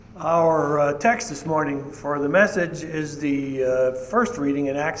Our text this morning for the message is the first reading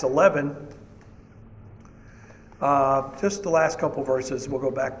in Acts 11. Just the last couple verses we'll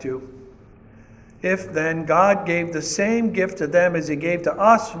go back to. If then God gave the same gift to them as he gave to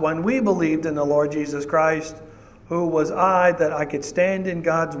us when we believed in the Lord Jesus Christ, who was I that I could stand in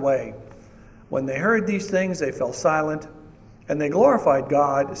God's way? When they heard these things, they fell silent, and they glorified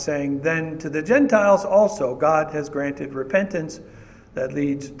God, saying, Then to the Gentiles also God has granted repentance that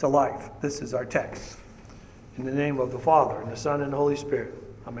leads to life. This is our text. In the name of the Father, and the Son, and the Holy Spirit.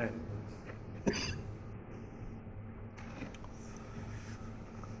 Amen.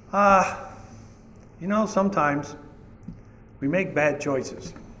 Sometimes we make bad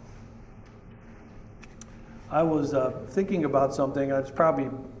choices. I was thinking about something. It's probably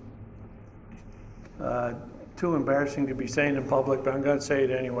too embarrassing to be saying in public, but I'm going to say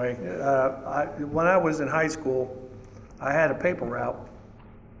it anyway. When I was in high school, I had a paper route,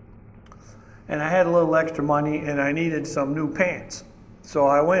 and I had a little extra money, and I needed some new pants. So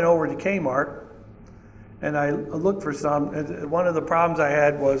I went over to Kmart, and I looked for some. One of the problems I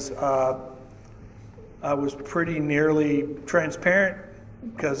had was I was pretty nearly transparent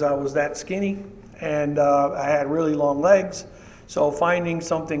because I was that skinny, and I had really long legs. So finding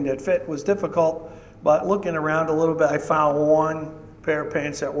something that fit was difficult, but looking around a little bit, I found one pair of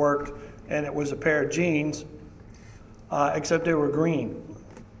pants that worked, and it was a pair of jeans. Except they were green.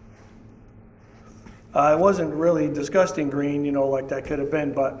 It wasn't really disgusting green, like that could have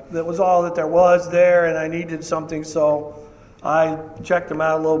been, but that was all that there was there, and I needed something, so I checked them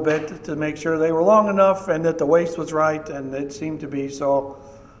out a little bit to make sure they were long enough and that the waist was right, and it seemed to be, so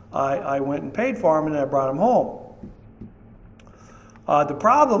I went and paid for them, and I brought them home. The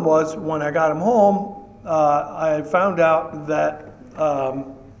problem was, when I got them home, I found out that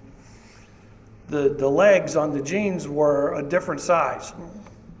the legs on the jeans were a different size.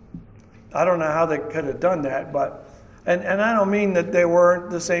 I don't know how they could have done that, but and I don't mean that they weren't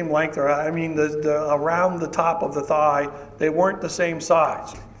the same length, or I mean the around the top of the thigh, they weren't the same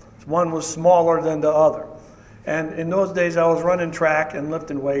size. One was smaller than the other. And in those days, I was running track and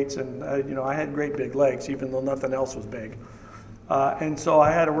lifting weights, and I had great big legs, even though nothing else was big. And so I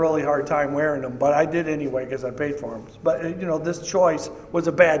had a really hard time wearing them, but I did anyway because I paid for them. But this choice was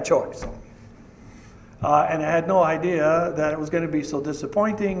a bad choice. And I had no idea that it was going to be so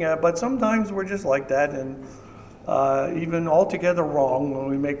disappointing, but sometimes we're just like that, and even altogether wrong when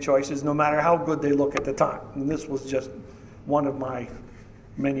we make choices, no matter how good they look at the time. And this was just one of my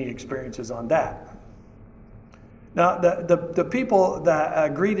many experiences on that. Now, the people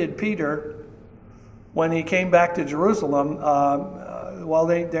that greeted Peter when he came back to Jerusalem,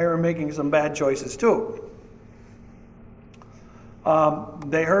 they were making some bad choices too.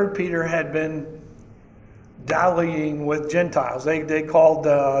 They heard Peter had been dallying with Gentiles. They called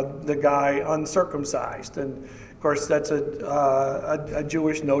the guy uncircumcised, and of course that's a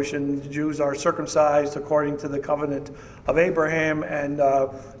Jewish notion. Jews are circumcised according to the covenant of Abraham, and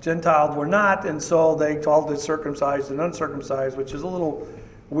Gentiles were not, and so they called it circumcised and uncircumcised, which is a little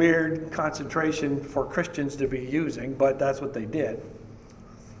weird concentration for Christians to be using, but that's what they did.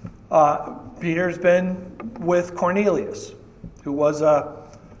 Peter's been with Cornelius, who was a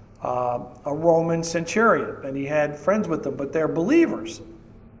Roman centurion, and he had friends with them, but they're believers.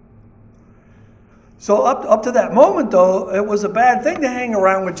 So up to that moment, though, it was a bad thing to hang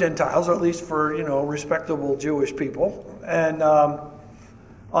around with Gentiles, or at least for respectable Jewish people. And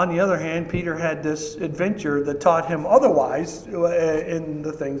on the other hand, Peter had this adventure that taught him otherwise in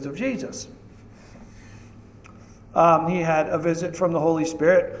the things of Jesus. He had a visit from the Holy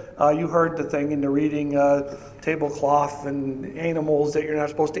Spirit. You heard the thing in the reading, tablecloth and animals that you're not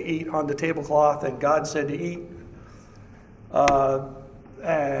supposed to eat on the tablecloth, and God said to eat.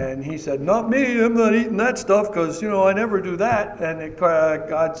 And he said, not me, I'm not eating that stuff because, I never do that. And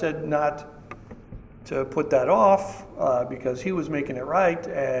God said not to put that off because he was making it right.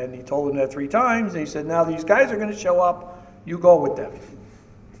 And he told him that 3 times. And he said, now these guys are going to show up. You go with them.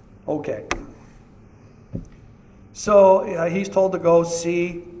 Okay. So he's told to go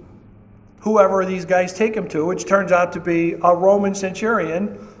see whoever these guys take him to, which turns out to be a Roman centurion,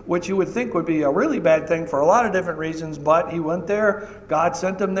 which you would think would be a really bad thing for a lot of different reasons, but he went there, God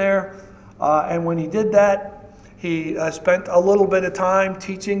sent him there, and when he did that, he spent a little bit of time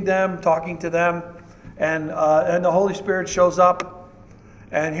teaching them, talking to them, and the Holy Spirit shows up,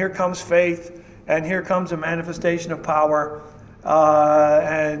 and here comes faith, and here comes a manifestation of power,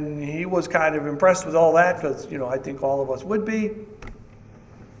 and he was kind of impressed with all that, because, I think all of us would be.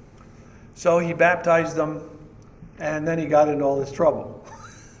 So he baptized them, and then he got into all this trouble.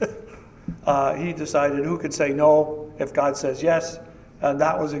 He decided who could say no if God says yes, And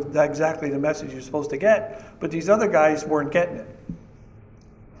that was exactly the message you're supposed to get. But these other guys weren't getting it.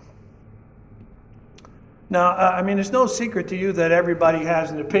 Now, I mean, it's no secret to you that everybody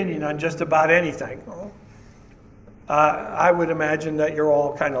has an opinion on just about anything. I would imagine that you're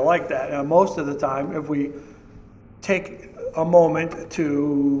all kind of like that. Most of the time, if we take a moment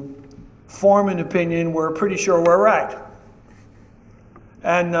to form an opinion, we're pretty sure we're right.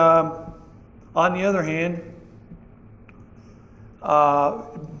 And on the other hand,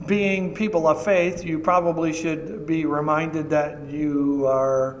 being people of faith, you probably should be reminded that you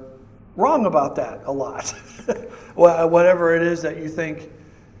are wrong about that a lot. Whatever it is that you think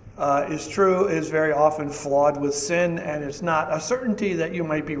is true is very often flawed with sin, and it's not a certainty that you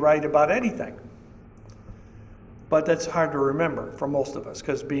might be right about anything. But that's hard to remember for most of us,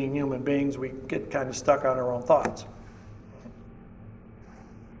 because being human beings, we get kind of stuck on our own thoughts.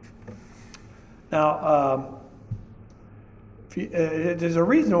 Now, there's a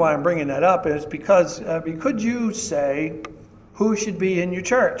reason why I'm bringing that up, and it's because could you say who should be in your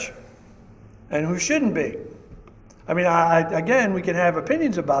church and who shouldn't be? I mean, again, we can have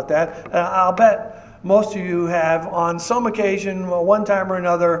opinions about that. I'll bet most of you have, on some occasion, one time or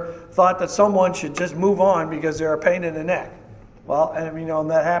another, thought that someone should just move on because they're a pain in the neck. Well, and and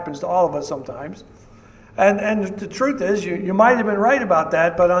that happens to all of us sometimes. And the truth is, you might have been right about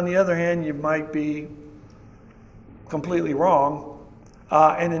that, but on the other hand, you might be completely wrong.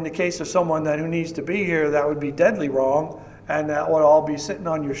 And in the case of someone who needs to be here, that would be deadly wrong, and that would all be sitting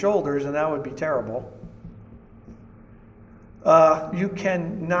on your shoulders, and that would be terrible. You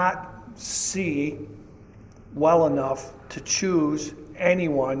cannot see well enough to choose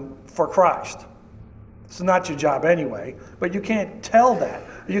anyone for Christ. It's not your job anyway, but you can't tell that.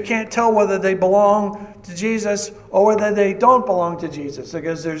 You can't tell whether they belong to Jesus or whether they don't belong to Jesus,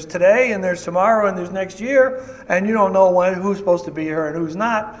 because there's today and there's tomorrow and there's next year, and you don't know who's supposed to be here and who's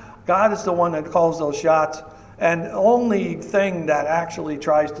not. God is the one that calls those shots, and the only thing that actually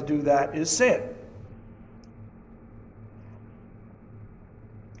tries to do that is sin.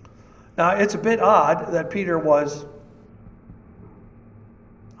 Now, it's a bit odd that Peter was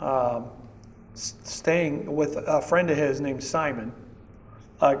staying with a friend of his named Simon,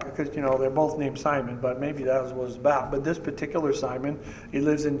 because, they're both named Simon, but maybe that was what it was about. But this particular Simon, he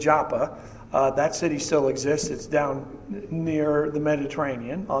lives in Joppa. That city still exists. It's down near the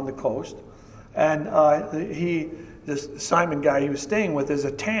Mediterranean on the coast. And this Simon guy he was staying with is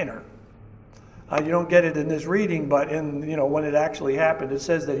a tanner. You don't get it in this reading, but when it actually happened, it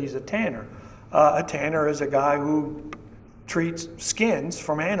says that he's a tanner. A tanner is a guy who treats skins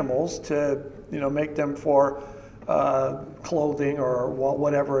from animals to, make them for clothing or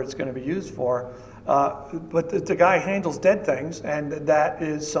whatever it's going to be used for. But the guy handles dead things, and that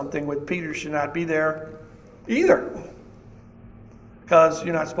is something that Peter should not be there either. Because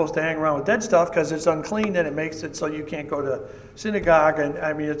you're not supposed to hang around with dead stuff because it's unclean, and it makes it so you can't go to synagogue, and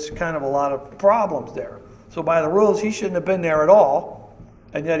it's kind of a lot of problems there. So by the rules, he shouldn't have been there at all,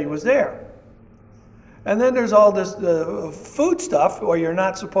 and yet he was there. And then there's all this food stuff where you're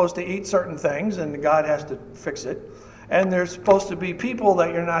not supposed to eat certain things, and God has to fix it. And there's supposed to be people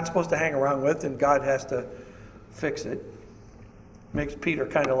that you're not supposed to hang around with, and God has to fix it. Makes Peter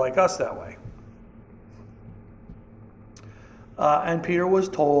kind of like us that way. And Peter was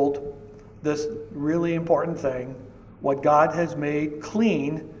told this really important thing: what God has made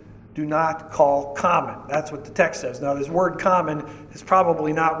clean, do not call common. That's what the text says. Now, this word common is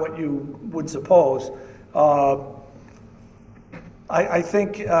probably not what you would suppose. I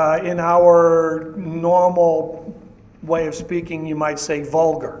think in our normal way of speaking, you might say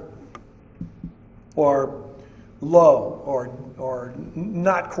vulgar, or low, or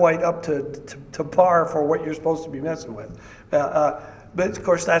not quite up to par for what you're supposed to be messing with. But of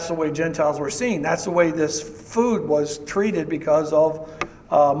course, that's the way Gentiles were seen. That's the way this food was treated because of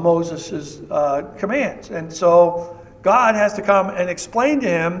Moses' commands. And so God has to come and explain to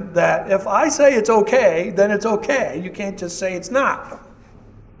him that if I say it's okay, then it's okay. You can't just say it's not,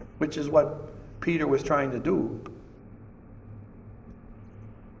 which is what Peter was trying to do.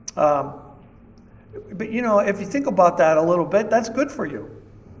 But if you think about that a little bit, that's good for you.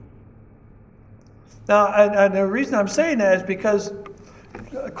 Now, and the reason I'm saying that is because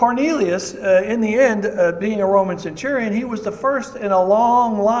Cornelius, in the end, being a Roman centurion, he was the first in a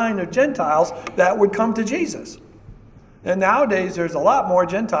long line of Gentiles that would come to Jesus. And nowadays, there's a lot more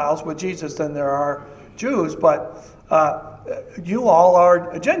Gentiles with Jesus than there are Jews, but you all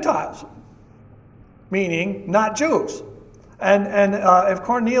are Gentiles, meaning not Jews. And if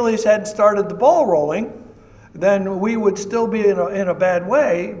Cornelius hadn't started the ball rolling, then we would still be in a bad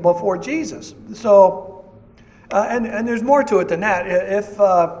way before Jesus. So, And there's more to it than that.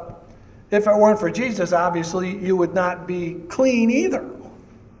 If it weren't for Jesus, obviously, you would not be clean either.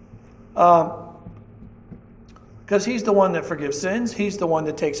 Because he's the one that forgives sins. He's the one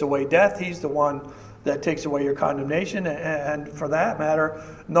that takes away death. He's the one that takes away your condemnation. And for that matter,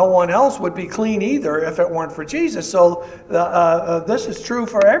 no one else would be clean either if it weren't for Jesus. So this is true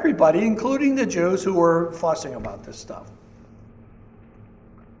for everybody, including the Jews who were fussing about this stuff.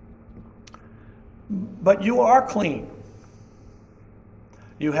 But you are clean.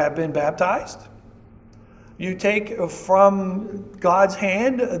 You have been baptized. You take from God's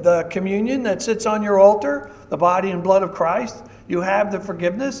hand the communion that sits on your altar, the body and blood of Christ. You have the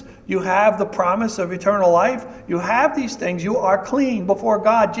forgiveness. You have the promise of eternal life. You have these things. You are clean before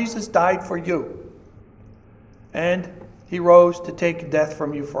God. Jesus died for you. And he rose to take death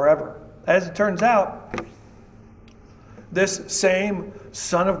from you forever. As it turns out, this same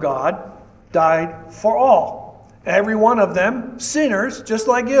Son of God died for all. Every one of them, sinners, just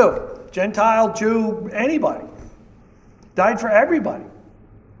like you. Gentile, Jew, anybody. Died for everybody.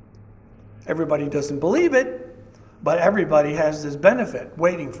 Everybody doesn't believe it, but everybody has this benefit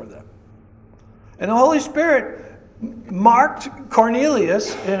waiting for them. And the Holy Spirit marked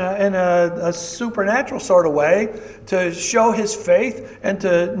Cornelius in a supernatural sort of way to show his faith and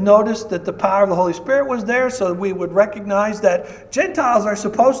to notice that the power of the Holy Spirit was there, so that we would recognize that Gentiles are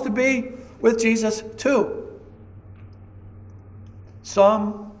supposed to be with Jesus too.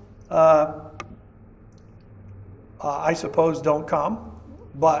 Some I suppose don't come,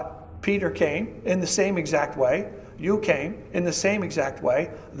 but Peter came in the same exact way. You came in the same exact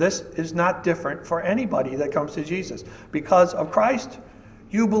way. This is not different for anybody that comes to Jesus. Because of Christ,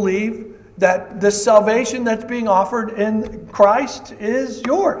 you believe that the salvation that's being offered in Christ is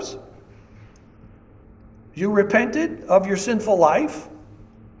yours. You repented of your sinful life,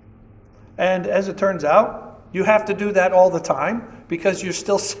 and as it turns out, you have to do that all the time because you're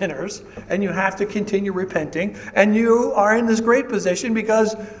still sinners, and you have to continue repenting. And you are in this great position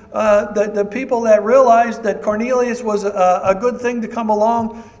because the people that realized that Cornelius was a good thing to come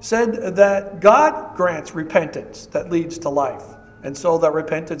along said that God grants repentance that leads to life. And so the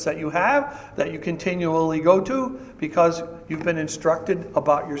repentance that you have, that you continually go to because you've been instructed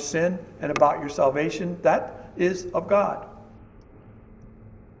about your sin and about your salvation, that is of God.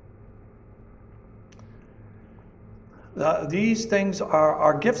 These things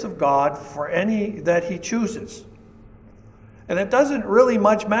are gifts of God for any that he chooses. And it doesn't really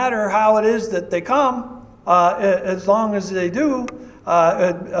much matter how it is that they come, as long as they do,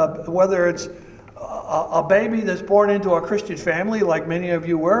 whether it's a baby that's born into a Christian family, like many of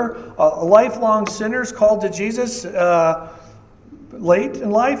you were, lifelong sinners called to Jesus late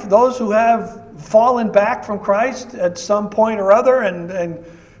in life, those who have fallen back from Christ at some point or other and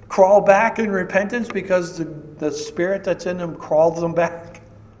crawl back in repentance because the spirit that's in them crawls them back.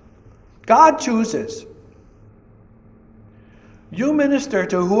 God chooses. You minister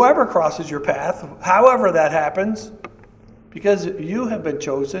to whoever crosses your path, however that happens, because you have been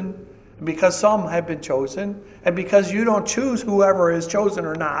chosen, because some have been chosen, and because you don't choose whoever is chosen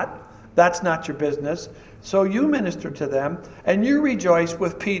or not. That's not your business. So you minister to them, and you rejoice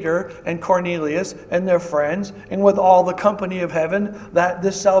with Peter and Cornelius and their friends, and with all the company of heaven, that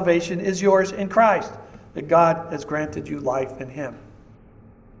this salvation is yours in Christ, that God has granted you life in him.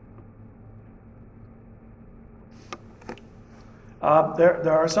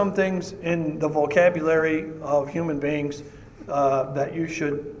 There are some things in the vocabulary of human beings that you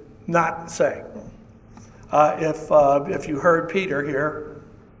should not say. If you heard Peter here,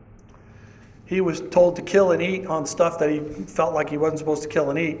 he was told to kill and eat on stuff that he felt like he wasn't supposed to kill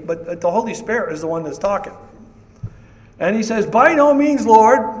and eat. But the Holy Spirit is the one that's talking. And he says, "By no means,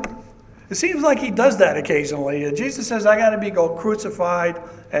 Lord." It seems like he does that occasionally. Jesus says, "I got to be crucified."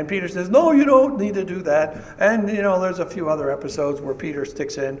 And Peter says, "No, you don't need to do that." And, there's a few other episodes where Peter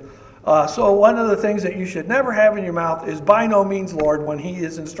sticks in. So one of the things that you should never have in your mouth is "by no means, Lord," when he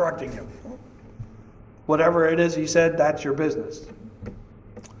is instructing you. Whatever it is he said, that's your business.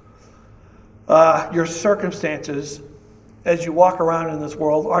 Your circumstances as you walk around in this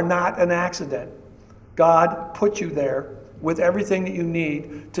world are not an accident. God put you there with everything that you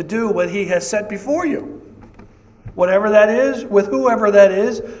need to do what he has set before you. Whatever that is, with whoever that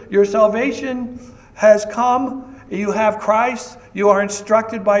is, your salvation has come. You have Christ. You are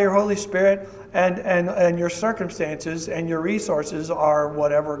instructed by your Holy Spirit, and your circumstances and your resources are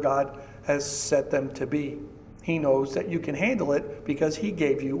whatever God has set them to be. He knows that you can handle it because he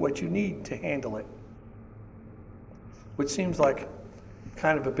gave you what you need to handle it. Which seems like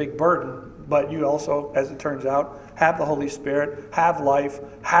kind of a big burden, but you also, as it turns out, have the Holy Spirit, have life,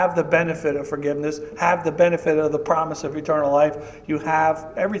 have the benefit of forgiveness, have the benefit of the promise of eternal life. You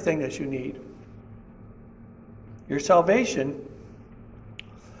have everything that you need. Your salvation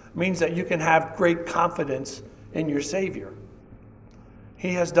means that you can have great confidence in your Savior.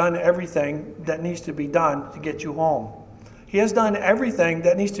 He has done everything that needs to be done to get you home. He has done everything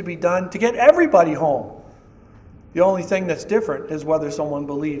that needs to be done to get everybody home. The only thing that's different is whether someone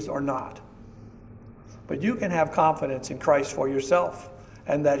believes or not. But you can have confidence in Christ for yourself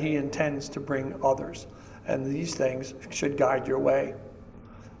and that He intends to bring others. And these things should guide your way.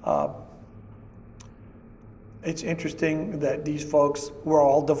 It's interesting that these folks were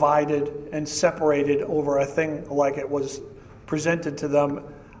all divided and separated over a thing like it was presented to them,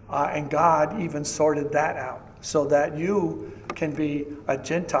 and God even sorted that out so that you can be a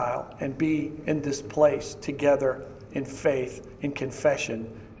Gentile and be in this place together in faith, in confession,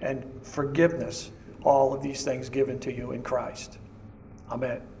 and forgiveness. All of these things given to you in Christ.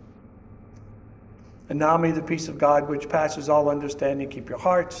 Amen. And now may the peace of God, which passes all understanding, keep your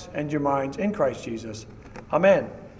hearts and your minds in Christ Jesus. Amen.